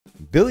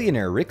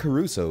Billionaire Rick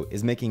Caruso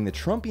is making the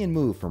Trumpian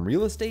move from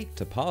real estate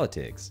to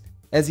politics,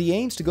 as he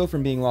aims to go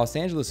from being Los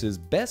Angeles'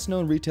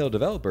 best-known retail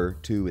developer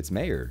to its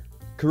mayor.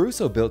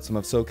 Caruso built some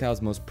of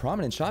SoCal's most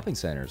prominent shopping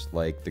centers,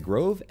 like the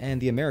Grove and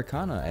the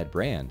Americana at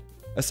Brand.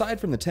 Aside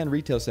from the 10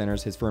 retail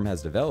centers his firm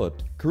has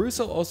developed,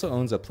 Caruso also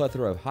owns a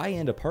plethora of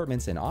high-end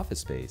apartments and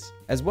office space,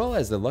 as well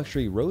as the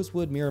luxury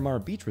Rosewood Miramar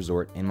Beach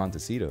Resort in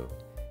Montecito.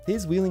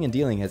 His wheeling and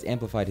dealing has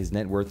amplified his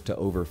net worth to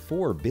over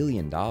 $4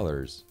 billion.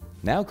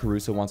 Now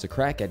Caruso wants a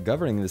crack at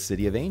governing the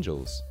City of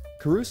Angels.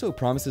 Caruso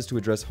promises to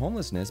address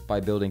homelessness by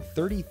building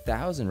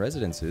 30,000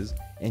 residences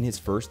in his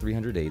first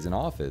 300 days in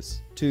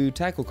office. To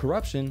tackle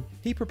corruption,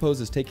 he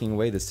proposes taking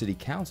away the city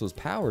council's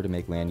power to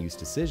make land use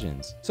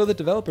decisions, so that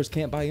developers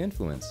can't buy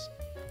influence.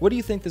 What do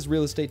you think this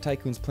real estate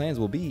tycoon's plans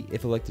will be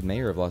if elected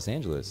mayor of Los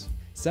Angeles?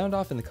 Sound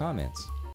off in the comments.